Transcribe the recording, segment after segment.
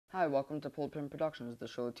Hi, welcome to Pulled Pin Productions, the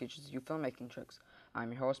show that teaches you filmmaking tricks.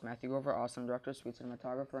 I'm your host, Matthew Grover, awesome director, sweet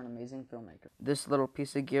cinematographer, and amazing filmmaker. This little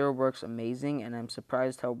piece of gear works amazing, and I'm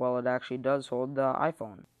surprised how well it actually does hold the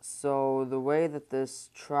iPhone. So the way that this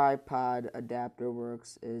tripod adapter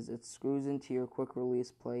works is it screws into your quick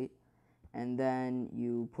release plate, and then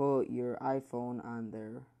you put your iPhone on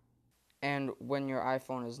there. And when your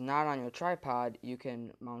iPhone is not on your tripod, you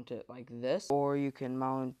can mount it like this, or you can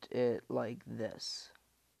mount it like this.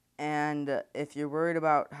 And if you're worried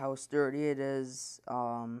about how sturdy it is,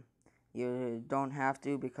 you don't have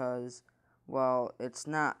to because, well, it's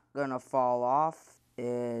not gonna fall off.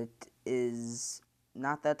 It is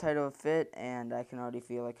not that tight of a fit, and I can already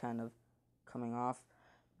feel it kind of coming off.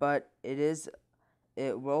 But it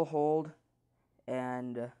will hold,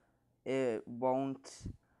 and it won't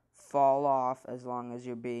fall off as long as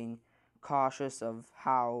you're being cautious of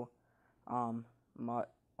um,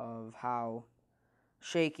 how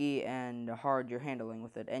shaky and hard you're handling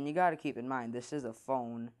with it. And you got to keep in mind, this is a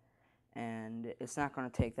phone, and it's not going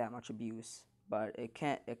to take that much abuse, but it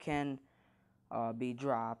can be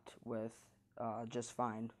dropped with just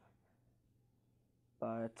fine.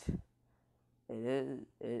 But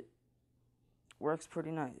it works pretty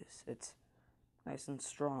nice. It's nice and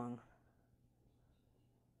strong.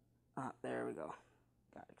 There we go.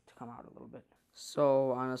 Got it to come out a little bit. So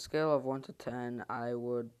on a scale of 1 to 10, I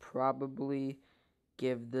would probably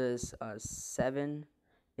give this a 7.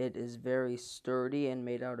 It is very sturdy and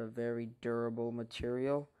made out of very durable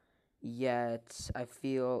material, yet I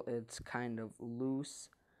feel it's kind of loose,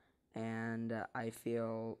 and I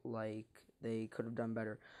feel like they could have done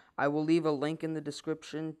better. I will leave a link in the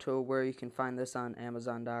description to where you can find this on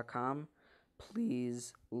Amazon.com.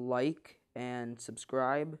 Please like and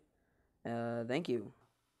subscribe. Thank you.